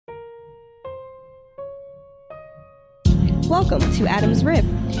Welcome to Adam's Rib.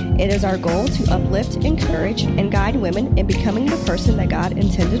 It is our goal to uplift, encourage, and guide women in becoming the person that God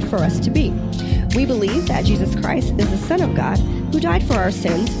intended for us to be. We believe that Jesus Christ is the Son of God who died for our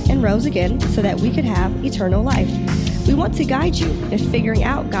sins and rose again so that we could have eternal life. We want to guide you in figuring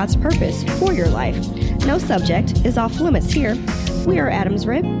out God's purpose for your life. No subject is off limits here. We are Adam's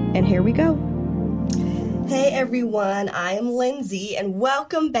Rib, and here we go. Hey everyone, I am Lindsay, and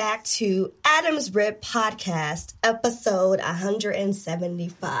welcome back to Adam's Rib Podcast, episode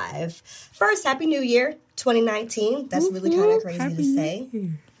 175. First, Happy New Year, 2019. That's really kind of crazy to say.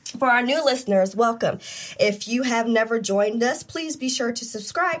 For our new listeners, welcome. If you have never joined us, please be sure to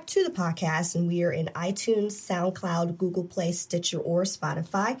subscribe to the podcast. And we are in iTunes, SoundCloud, Google Play, Stitcher, or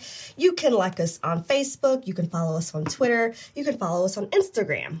Spotify. You can like us on Facebook. You can follow us on Twitter. You can follow us on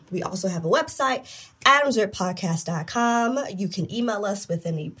Instagram. We also have a website, adamsribpodcast.com. You can email us with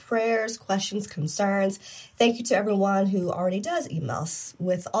any prayers, questions, concerns. Thank you to everyone who already does emails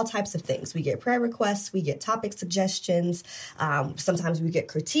with all types of things. We get prayer requests, we get topic suggestions, sometimes we get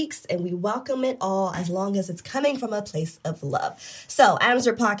critiques, and we welcome it all as long as it's coming from a place of love. So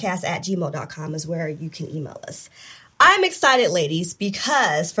adamsribpodcast@gmail.com is where you can email us. I'm excited, ladies,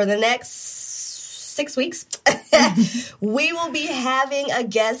 because for the next 6 weeks, we will be having a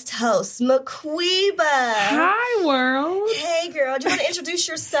guest host, Maquiba. Hi, world. Hey, girl. Do you want to introduce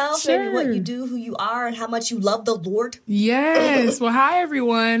yourself? Sure. Maybe what you do, who you are, and how much you love the Lord? Yes. Well, hi,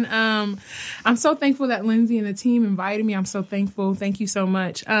 everyone. I'm so thankful that Lindsay and the team invited me. I'm so thankful. Thank you so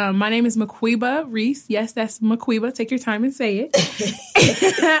much. My name is Maquiba Reese. Yes, that's Maquiba. Take your time and say it.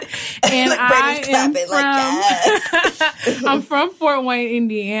 And like I am clapping, from, I'm from Fort Wayne,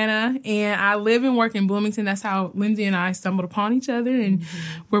 Indiana, and I live and work in Bloomington. That's how Lindsay and I stumbled upon each other, and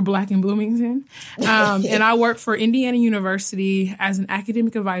we're Black in Bloomington. And I work for Indiana University as an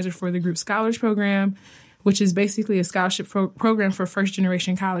academic advisor for the Group Scholars Program, which is basically a scholarship program for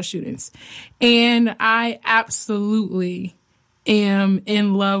first-generation college students. And I absolutely am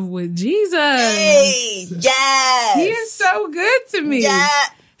in love with Jesus. Hey, yes. He is so good to me. Yeah.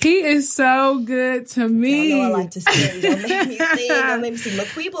 He is so good to me. I know I like to sing. Don't make me sing. Don't make me sing.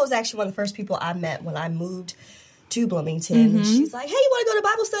 Maquiba was actually one of the first people I met when I moved to Bloomington. Mm-hmm. She's like, hey, you want to go to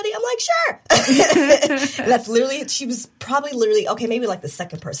Bible study? I'm like, sure. And that's literally, she was probably literally, okay, maybe like the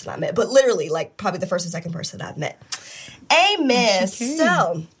second person I met, but literally like probably the first and second person I've met. Amen.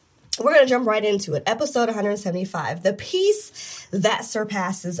 So we're going to jump right into it. Episode 175, the peace that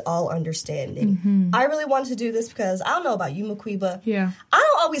surpasses all understanding. Mm-hmm. I really wanted to do this because I don't know about you, Maquiba. Yeah. I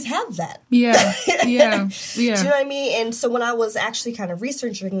don't always have that. Yeah. Yeah. Do you know what I mean? And so when I was actually kind of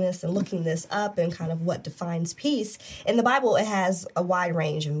researching this and looking this up and kind of what defines peace, in the Bible, it has a wide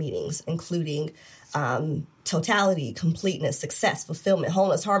range of meanings, including totality, completeness, success, fulfillment,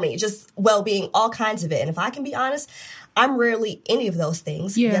 wholeness, harmony, just well-being, all kinds of it. And if I can be honest, I'm rarely any of those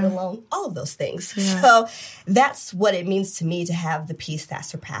things, let alone all of those things. Yeah. So that's what it means to me to have the peace that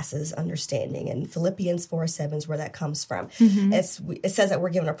surpasses understanding. And Philippians 4:7 is where that comes from. Mm-hmm. It says that we're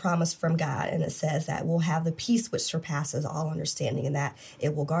given a promise from God, and it says that we'll have the peace which surpasses all understanding, and that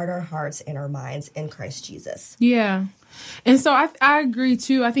it will guard our hearts and our minds in Christ Jesus. Yeah. And so I agree,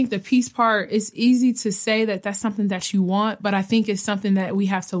 too. I think the peace part is easy to say that that's something that you want, but I think it's something that we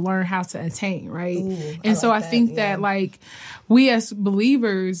have to learn how to attain, right? Ooh, and so I think that, like, we as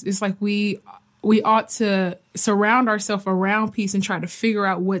believers, it's like we ought to surround ourselves around peace and try to figure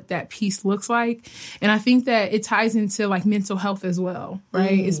out what that peace looks like. And I think that it ties into like mental health as well,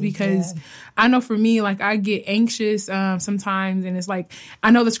 right? It's because I know for me, like I get anxious sometimes, and it's like,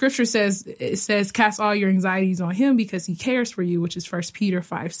 I know the scripture says, cast all your anxieties on him because he cares for you, which is 1 Peter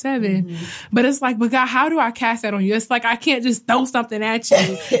 5:7. But it's like, but God, how do I cast that on you? It's like, I can't just throw something at you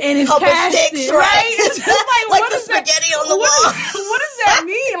and it's casted, right? It's just like what the spaghetti on the wall. What does that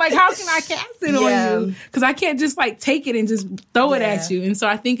mean? Like, how can I cast it on you? Because I can't just like take it and just throw it at you. And so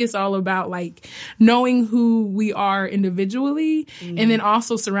I think it's all about like knowing who we are individually and then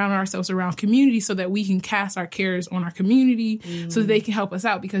also surrounding ourselves around community so that we can cast our cares on our community so that they can help us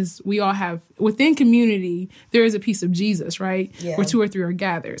out, because we all have within community, there is a piece of Jesus, right? Yeah. Where 2 or 3 are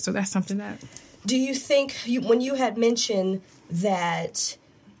gathered. So that's something that. Do you think when you had mentioned that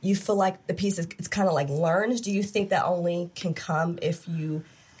you feel like the peace is it's kind of like learned, do you think that only can come if you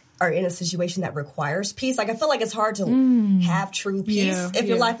are in a situation that requires peace? Like, I feel like it's hard to have true peace if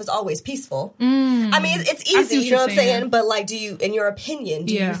your life is always peaceful. I mean, it's easy, you know what I'm saying? But, like, do you, in your opinion,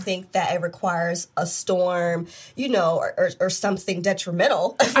 do you think that it requires a storm, you know, or something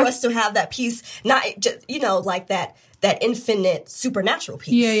detrimental for us to have that peace? Not just, you know, like that infinite supernatural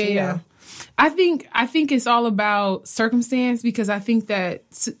peace. Yeah. I think it's all about circumstance, because I think that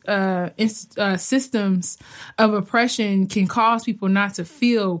systems of oppression can cause people not to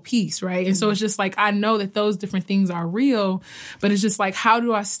feel peace, right? And so it's just like, I know that those different things are real, but it's just like, how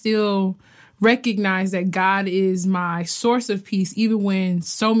do I still recognize that God is my source of peace, even when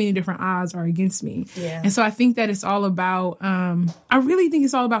so many different odds are against me? Yeah. And so I think that it's all about, I really think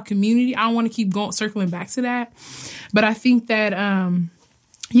it's all about community. I don't want to keep circling back to that, but I think that,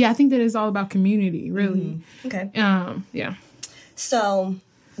 I think that it's all about community, really. Okay. Yeah. So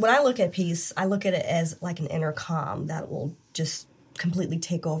when I look at peace, I look at it as like an inner calm that will just completely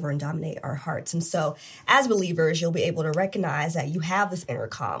take over and dominate our hearts. And so as believers, you'll be able to recognize that you have this inner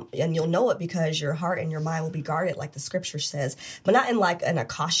calm, and you'll know it because your heart and your mind will be guarded, like the scripture says, but not in like a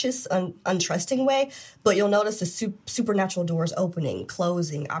cautious, untrusting way, but you'll notice the supernatural doors opening,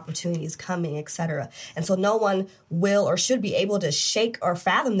 closing, opportunities coming, etc. And so no one will or should be able to shake or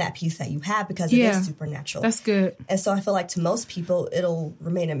fathom that peace that you have, because it is supernatural. That's good. And so I feel like to most people, it'll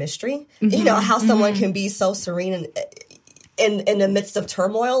remain a mystery, you know, how someone can be so serene and in the midst of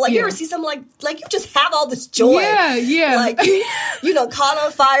turmoil. Like, you ever see someone like you just have all this joy. Yeah. Like, you know, caught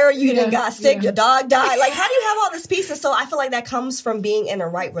on fire, you done got sick, your dog died. Like, how do you have all this peace? And so I feel like that comes from being in a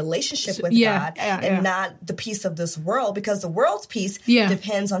right relationship with God and not the peace of this world, because the world's peace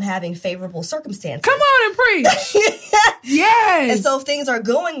depends on having favorable circumstances. Come on and preach. Yes. And so if things are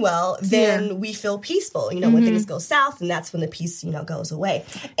going well, then we feel peaceful. You know, when things go south, and that's when the peace, you know, goes away.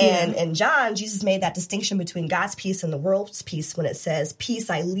 And in John, Jesus made that distinction between God's peace and the world's peace when it says, peace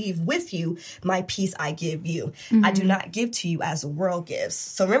I leave with you, my peace I give you. I do not give to you as the world gives.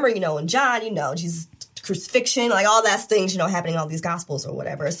 So remember, you know, in John, you know, Jesus' crucifixion, like all that things, you know, happening in all these gospels or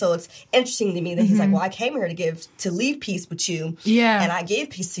whatever. So it's interesting to me that he's like, well, I came here to leave peace with you. Yeah. And I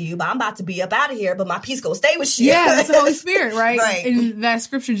gave peace to you, but I'm about to be up out of here, but my peace gonna stay with you. Yeah, it's the Holy Spirit, right? Right. In that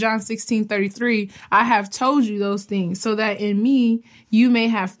scripture, John 16:33, I have told you those things so that in me you may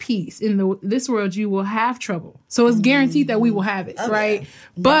have peace. In this world you will have trouble. So it's guaranteed that we will have it, right? Yeah.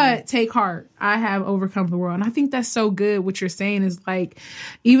 But take heart, I have overcome the world. And I think that's so good. What you're saying is like,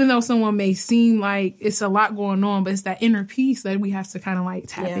 even though someone may seem like it's a lot going on, but it's that inner peace that we have to kind of like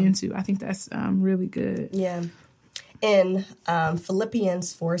tap into. I think that's really good. Yeah. In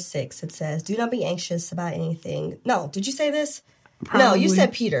Philippians 4:6, it says, do not be anxious about anything. No, did you say this? Probably. No, you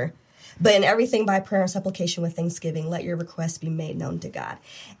said Peter. But in everything by prayer and supplication with thanksgiving, let your requests be made known to God.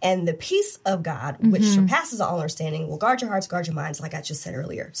 And the peace of God, which surpasses all understanding, will guard your hearts, guard your minds, like I just said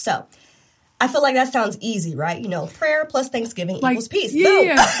earlier. So I feel like that sounds easy, right? You know, prayer plus thanksgiving equals peace.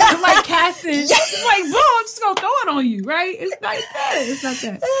 Yeah. It's like casting. It's like, boom, I'm just going to throw it on you, right? It's like that. It's not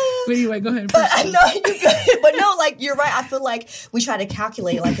that. But anyway, go ahead. But I know you're good. But no, like, you're right. I feel like we try to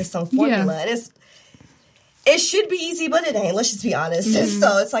calculate like it's some formula. And it should be easy, but it ain't. Let's just be honest.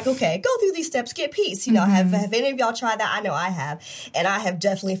 So it's like, okay, go through these steps, get peace. You know, have any of y'all tried that? I know I have. And I have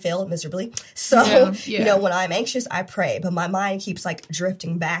definitely failed miserably. So, you know, when I'm anxious, I pray. But my mind keeps like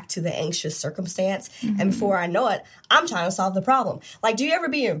drifting back to the anxious circumstance. And before I know it, I'm trying to solve the problem. Like, do you ever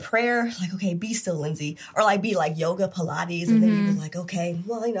be in prayer? Like, okay, be still, Lindsay. Or like be like yoga, Pilates. And then you be like, okay,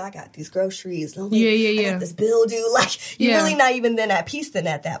 well, you know, I got these groceries. I got this bill due. Like, you're really not even then at peace then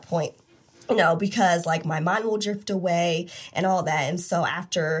at that point. You know, because like my mind will drift away and all that. And so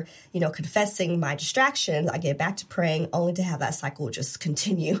after, you know, confessing my distractions, I get back to praying only to have that cycle just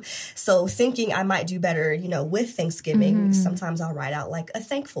continue. So thinking I might do better, you know, with Thanksgiving, sometimes I'll write out like a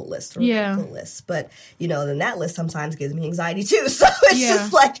thankful list or a thankful list. But, you know, then that list sometimes gives me anxiety too. So it's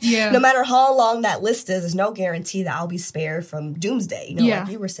just like, no matter how long that list is, there's no guarantee that I'll be spared from doomsday, you know, like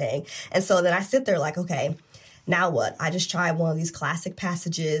you were saying. And so then I sit there like, okay, now what? I just tried one of these classic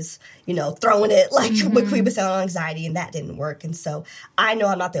passages, you know, throwing it like what Queba said on anxiety, and that didn't work. And so I know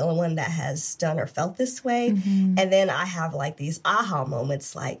I'm not the only one that has done or felt this way. And then I have like these aha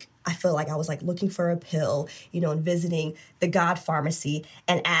moments, like I feel like I was like looking for a pill, you know, and visiting the God pharmacy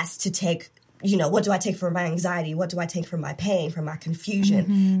and asked to take, you know, what do I take for my anxiety? What do I take for my pain, for my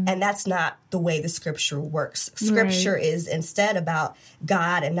confusion? And that's not the way the scripture works. Scripture is instead about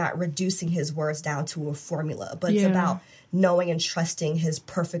God and not reducing his words down to a formula, but it's about knowing and trusting his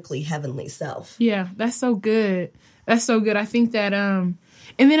perfectly heavenly self. Yeah, that's so good. That's so good. I think that, and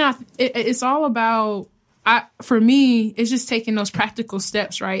then it's all about, for me, it's just taking those practical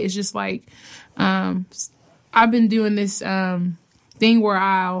steps, right? It's just like, I've been doing this thing where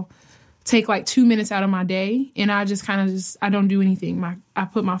I'll take like 2 minutes out of my day, and I just kind of I don't do anything. I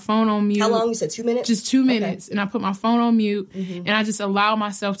put my phone on mute. How long? You said 2 minutes? Just 2 minutes. Okay. And I put my phone on mute, and I just allow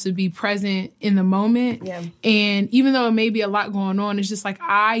myself to be present in the moment. Yeah. And even though it may be a lot going on, it's just like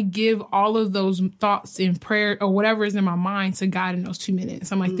I give all of those thoughts in prayer or whatever is in my mind to God in those 2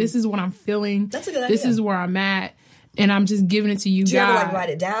 minutes. I'm like, this is what I'm feeling. That's a good idea. This is where I'm at. And I'm just giving it to you, God. Do you ever like write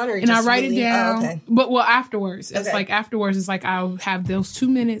it down, or I write it down? Oh, okay. But afterwards, it's like afterwards, it's like I'll have those 2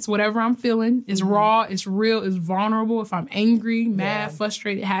 minutes, whatever I'm feeling. It's raw, it's real, it's vulnerable. If I'm angry, mad,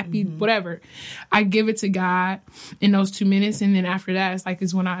 frustrated, happy, whatever, I give it to God in those 2 minutes, and then after that, it's like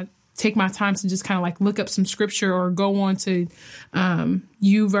is when I take my time to just kind of like look up some scripture or go on to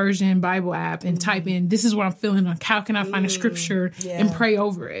YouVersion Bible app and type in, this is what I'm feeling. Like, how can I find a scripture and pray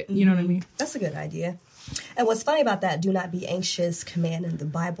over it? You know what I mean? That's a good idea. And what's funny about that, do not be anxious command in the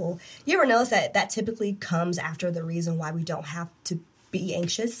Bible, you ever notice that typically comes after the reason why we don't have to be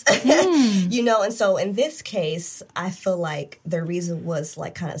anxious? You know, and so in this case, I feel like the reason was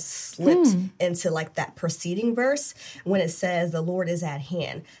like kind of slipped into like that preceding verse when it says the Lord is at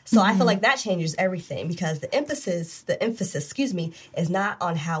hand. So I feel like that changes everything, because the emphasis, is not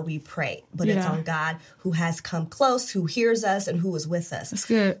on how we pray, but it's on God who has come close, who hears us, and who is with us. That's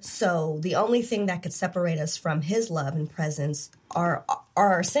good. So the only thing that could separate us from his love and presence are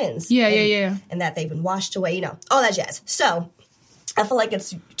our sins. And that they've been washed away, you know, all that jazz. So I feel like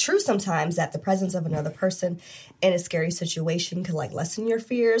it's true sometimes that the presence of another person in a scary situation could like lessen your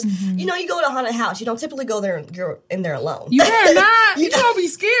fears. You know, you go to a haunted house, you don't typically go there and you're in there alone. You better not. You don't be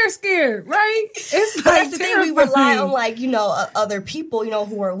scared, right? It's like that's the thing. We rely on like, you know, other people, you know,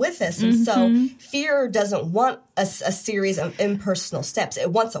 who are with us. And so fear doesn't want a series of impersonal steps.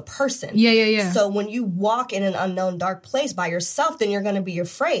 It wants a person. Yeah. So when you walk in an unknown dark place by yourself, then you're going to be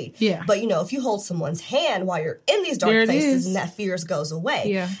afraid. Yeah. But, you know, if you hold someone's hand while you're in these dark places, and that fear goes away.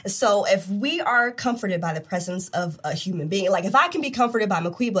 Yeah. So if we are comforted by the presence of a human being, like if I can be comforted by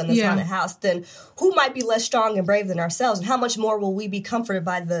Maquiba in this haunted house, then who might be less strong and brave than ourselves? And how much more will we be comforted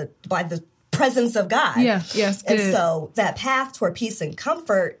by the presence of God? Yeah, yes. And so that path toward peace and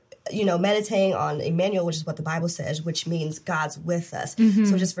comfort, you know, meditating on Emmanuel, which is what the Bible says, which means God's with us.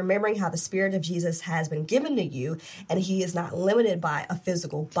 So just remembering how the Spirit of Jesus has been given to you, and he is not limited by a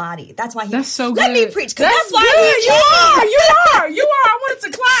physical body. That's why that's so good. Let me preach, because that's why you are. I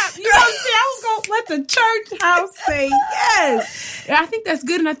wanted to clap. You know what I'm saying? I was going to let the church house say yes. And I think that's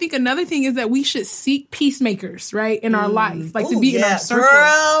good. And I think another thing is that we should seek peacemakers, right, in our life, like to be in our circle.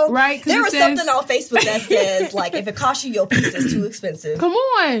 Girl. Right? There was something on Facebook that says, like, if it costs you your peace, it's too expensive. Come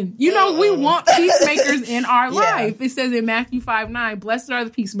on. You know, we want peacemakers in our life. It says in Matthew 5:9, blessed are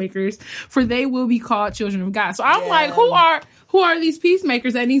the peacemakers, for they will be called children of God. So I'm like, who are these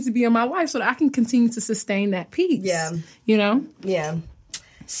peacemakers that needs to be in my life so that I can continue to sustain that peace? Yeah. You know? Yeah.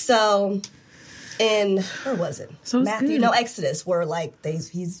 So where was it? So Matthew, Exodus, where like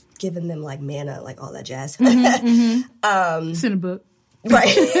he's giving them like manna, like all that jazz. It's in a book. Right.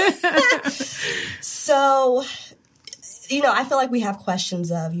 So, you know, I feel like we have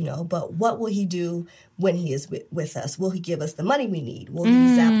questions of, you know, but what will he do when he is with us? Will he give us the money we need? Will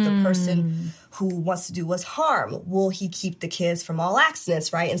he zap the person who wants to do us harm? Will he keep the kids from all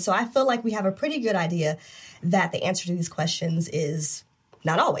accidents, right? And so I feel like we have a pretty good idea that the answer to these questions is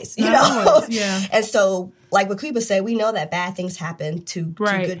not always, you know? Always, yeah. And so, like Maquiba said, we know that bad things happen to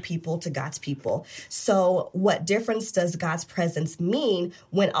good people, to God's people. So what difference does God's presence mean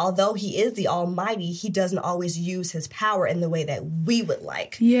when, although he is the Almighty, he doesn't always use his power in the way that we would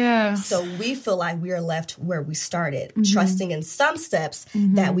like? Yeah. So we feel like we are left where we started, trusting in some steps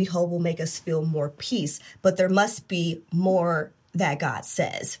that we hope will make us feel more peace. But there must be more that God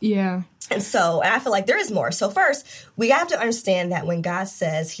says. Yeah. And so I feel like there is more. So first, we have to understand that when God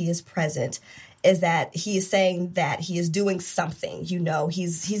says he is present, is that he is saying that he is doing something. You know,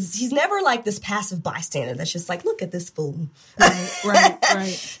 he's never like this passive bystander that's just like, look at this fool. Right.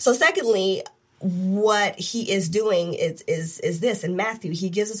 So secondly, what he is doing is this. In Matthew, he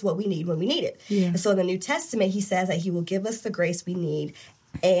gives us what we need when we need it. Yeah. And so in the New Testament, he says that he will give us the grace we need,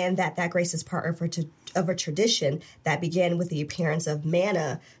 and that grace is part of a tradition that began with the appearance of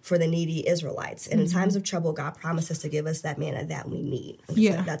manna for the needy Israelites. And in times of trouble, God promises to give us that manna that we need.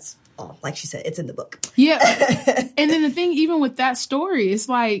 Yeah. So that's all. Like she said, it's in the book. Yeah. And then the thing, even with that story, it's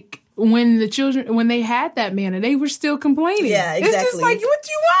like when the children, when they had that manna, they were still complaining. Yeah, exactly. It's just like, what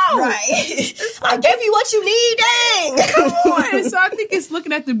you want? Right. I gave you what you need, dang. Come on. So I think it's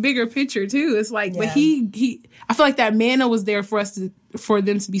looking at the bigger picture, too. It's like, but he I feel like that manna was there for us for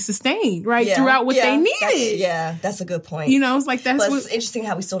them to be sustained, right? Throughout what they needed. That's a good point. It's like that's but it's interesting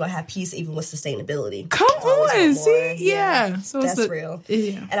how we still don't have peace even with sustainability. Come on, see? So that's real.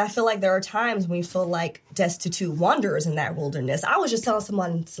 Yeah. And I feel like there are times when we feel like destitute wanderers in that wilderness. I was just telling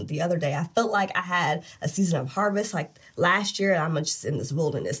someone the other day, I felt like I had a season of harvest like last year, and I'm just in this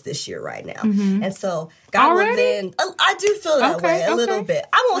wilderness this year right now. And so God will then, I do feel that way a little bit.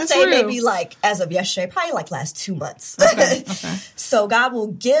 I won't say maybe like as of yesterday, probably like last 2 months. So God will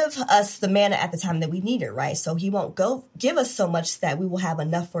give us the manna at the time that we need it, right? So he won't give us so much that we will have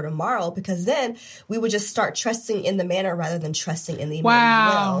enough for tomorrow, because then we would just start trusting in the manna rather than trusting in the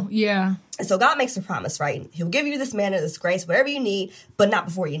Emmanuel. Wow. Yeah. And so God makes a promise, right? He'll give you this manna, this grace, whatever you need, but not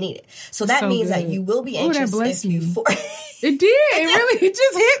before you need it. So that means that you will be anxious if you... It did. It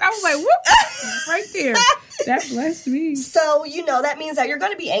just hit. I was like, whoop, right there. That blessed me. So, that means that you're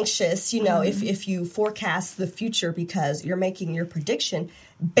going to be anxious, if you forecast the future, because you're making your prediction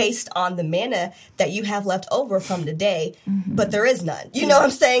based on the manna that you have left over from the day, but there is none. You know what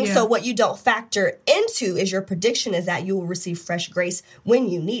I'm saying? Yeah. So what you don't factor into is your prediction is that you will receive fresh grace when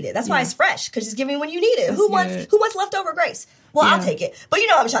you need it. That's why it's fresh, because it's giving when you need it. Who wants leftover grace? Well, I'll take it. But you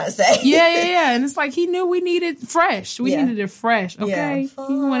know what I'm trying to say. Yeah. And it's like he knew we needed fresh. We needed it fresh, okay?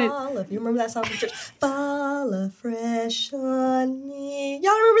 You remember that song from church? Fall afresh on me.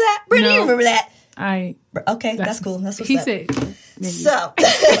 Y'all remember that? Brittany, you remember that? Okay, that's cool. That's what he said. So,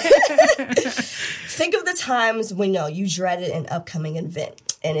 think of the times when you dreaded an upcoming event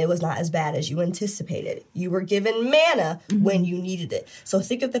and it was not as bad as you anticipated. You were given manna when you needed it. So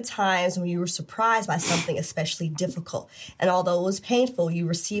think of the times when you were surprised by something especially difficult. And although it was painful, you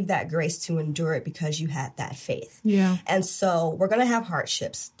received that grace to endure it because you had that faith. Yeah. And so we're going to have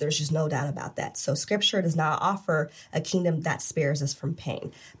hardships. There's just no doubt about that. So Scripture does not offer a kingdom that spares us from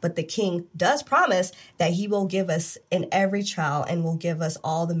pain. But the King does promise that he will give us in every trial and will give us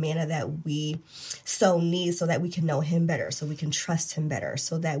all the manna that we so need, so that we can know him better, so we can trust him better,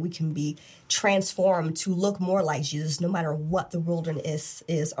 so that we can be transformed to look more like Jesus no matter what the wilderness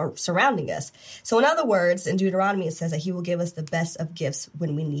is surrounding us. So in other words, in Deuteronomy, it says that he will give us the best of gifts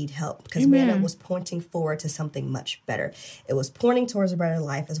when we need help, because manna was pointing forward to something much better. It was pointing towards a better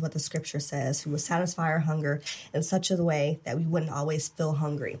life, is what the Scripture says, who will satisfy our hunger in such a way that we wouldn't always feel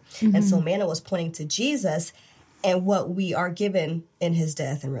hungry. And so manna was pointing to Jesus and what we are given in his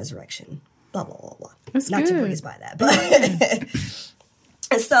death and resurrection. Blah, blah, blah, blah. That's not good. to breeze by that. But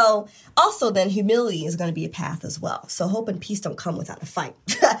and so also then humility is going to be a path as well. So hope and peace don't come without a fight.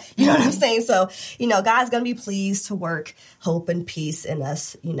 You know what I'm saying? So, God's going to be pleased to work hope and peace in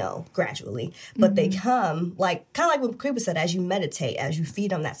us, gradually. But they come kind of like what McQueba said, as you meditate, as you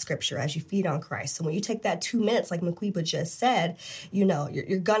feed on that Scripture, as you feed on Christ. So when you take that 2 minutes, like McQueba just said, you're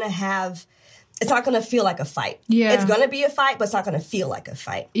going to have... It's not going to feel like a fight. Yeah. It's going to be a fight, but it's not going to feel like a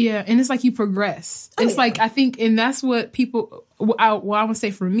fight. Yeah, and it's like you progress. It's like, I think, and that's what people, I would say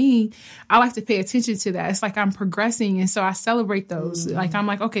for me, I like to pay attention to that. It's like I'm progressing, and so I celebrate those. Like, I'm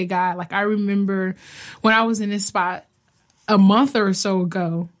like, okay, God, like I remember when I was in this spot a month or so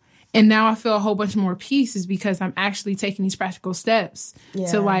ago, and now I feel a whole bunch more peace is because I'm actually taking these practical steps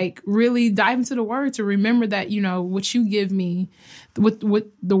to like really dive into the word, to remember that, what you give me, what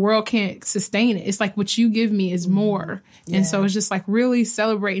the world can't sustain it. It's like what you give me is more. Yeah. And so it's just like really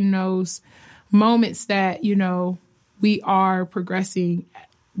celebrating those moments that, we are progressing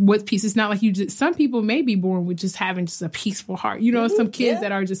with peace. It's not like some people may be born with just having just a peaceful heart. Some kids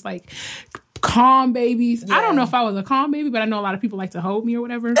that are just like calm babies. Yeah. I don't know if I was a calm baby, but I know a lot of people like to hold me or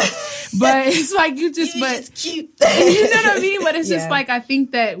whatever. But it's like it's cute. You know what I mean? But it's just like, I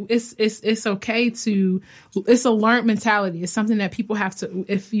think that it's okay to, it's a learned mentality. It's something that people have to,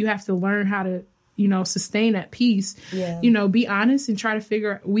 if you have to learn how to, sustain that peace, be honest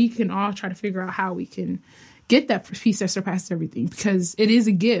and we can all try to figure out how we can get that peace that surpasses everything, because it is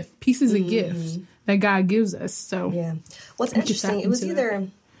a gift. Peace is a gift that God gives us. So what's interesting, it was either...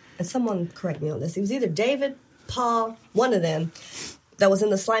 And someone correct me on this. It was either David, Paul, one of them, that was in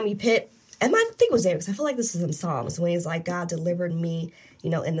the slimy pit. And I think it was David, because I feel like this is in Psalms, when he's like, God delivered me,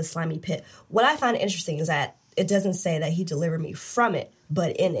 in the slimy pit. What I find interesting is that it doesn't say that he delivered me from it,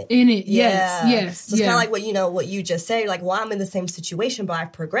 but in it. In it, yes. So it's kind of like what you just said. You're like, well, I'm in the same situation, but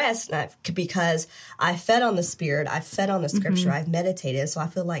I've progressed because I fed on the Spirit, I fed on the Scripture, I've meditated. So I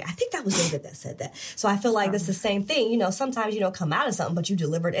feel like, I think that was David that said that. So I feel like that's the same thing. Sometimes you don't come out of something, but you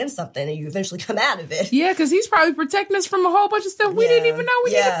delivered in something, and you eventually come out of it. Yeah, because he's probably protecting us from a whole bunch of stuff we didn't even know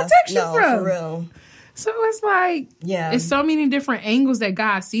we needed protection from. For real. So it's like, it's so many different angles that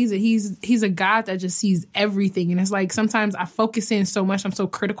God sees it. He's a God that just sees everything. And it's like, sometimes I focus in so much. I'm so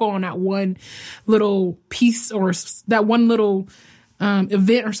critical on that one little piece or that one little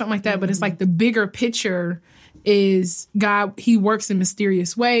event or something like that. But it's like the bigger picture is God. He works in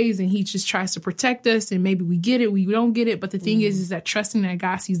mysterious ways, and he just tries to protect us. And maybe we get it, we don't get it. But the thing is that trusting that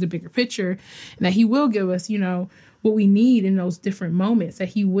God sees the bigger picture, and that he will give us, what we need in those different moments, that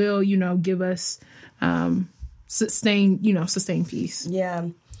he will, give us sustained peace. Yeah.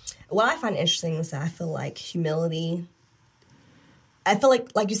 What I find interesting is that I feel like humility, I feel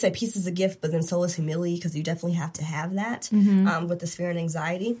like you said, peace is a gift, but then so is humility, because you definitely have to have that with this fear and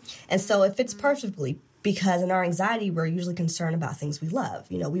anxiety. And so it fits perfectly, because in our anxiety, we're usually concerned about things we love.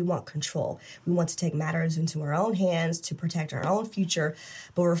 We want control. We want to take matters into our own hands to protect our own future.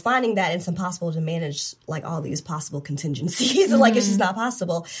 But we're finding that it's impossible to manage like all these possible contingencies. Like it's just not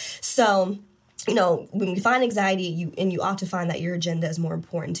possible. So, when we find anxiety, you often find that your agenda is more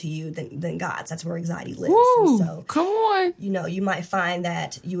important to you than God's. That's where anxiety lives. Ooh, and so, come on. You might find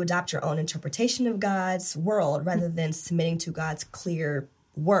that you adopt your own interpretation of God's world rather than submitting to God's clear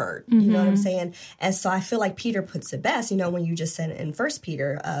word. You know what I'm saying? And so I feel like Peter puts it best, when you just said in 1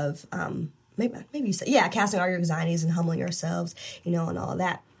 Peter of, maybe you said, casting all your anxieties and humbling yourselves, and all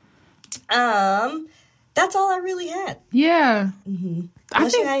that. That's all I really had. Yeah.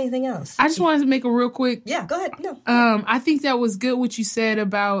 Unless you had anything else. I just wanted to make a real quick. Yeah, go ahead. No. I think that was good what you said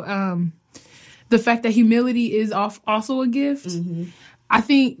about the fact that humility is also a gift. I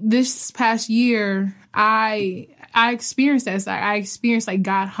think this past year, I experienced that. I experienced like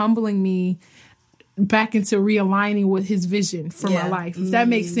God humbling me back into realigning with his vision for my life. If that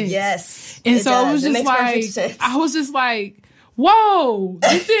makes sense. Yes. And so it was just like, I was just like, whoa,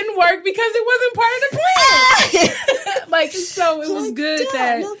 this didn't work because it wasn't part of the plan. So it was good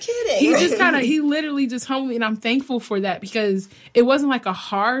that no kidding. he literally just humbled me, and I'm thankful for that, because it wasn't like a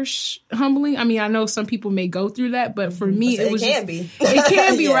harsh humbling. I mean, I know some people may go through that, but for me, it can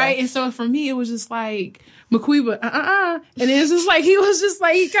be, right? And so for me, it was just like, Maquiba, and it was just like, he was just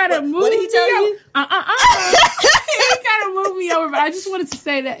like, he kind of moved me. What did he tell you? He kind of moved me over, but I just wanted to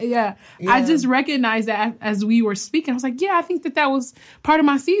say that, I just recognized that as we were speaking. I was like, I think that was part of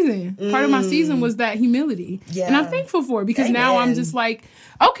my season. Part of my season was that humility. Yeah. And I'm thankful for it, because now I'm just like,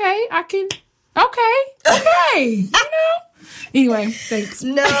 okay. Anyway, thanks.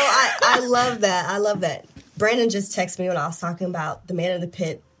 No, I love that. I love that. Brandon just texted me when I was talking about the man in the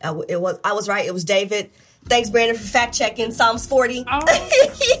pit. I was right. It was David. Thanks, Brandon, for fact checking Psalms 40. Oh,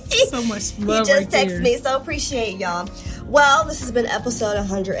 so much love. He just texted me, so appreciate y'all. Well, this has been episode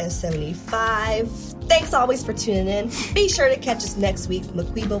 175. Thanks always for tuning in. Be sure to catch us next week.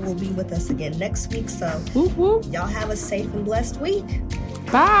 Maquiba will be with us again next week. So, whoop, whoop. Y'all have a safe and blessed week.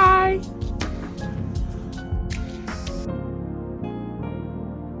 Bye.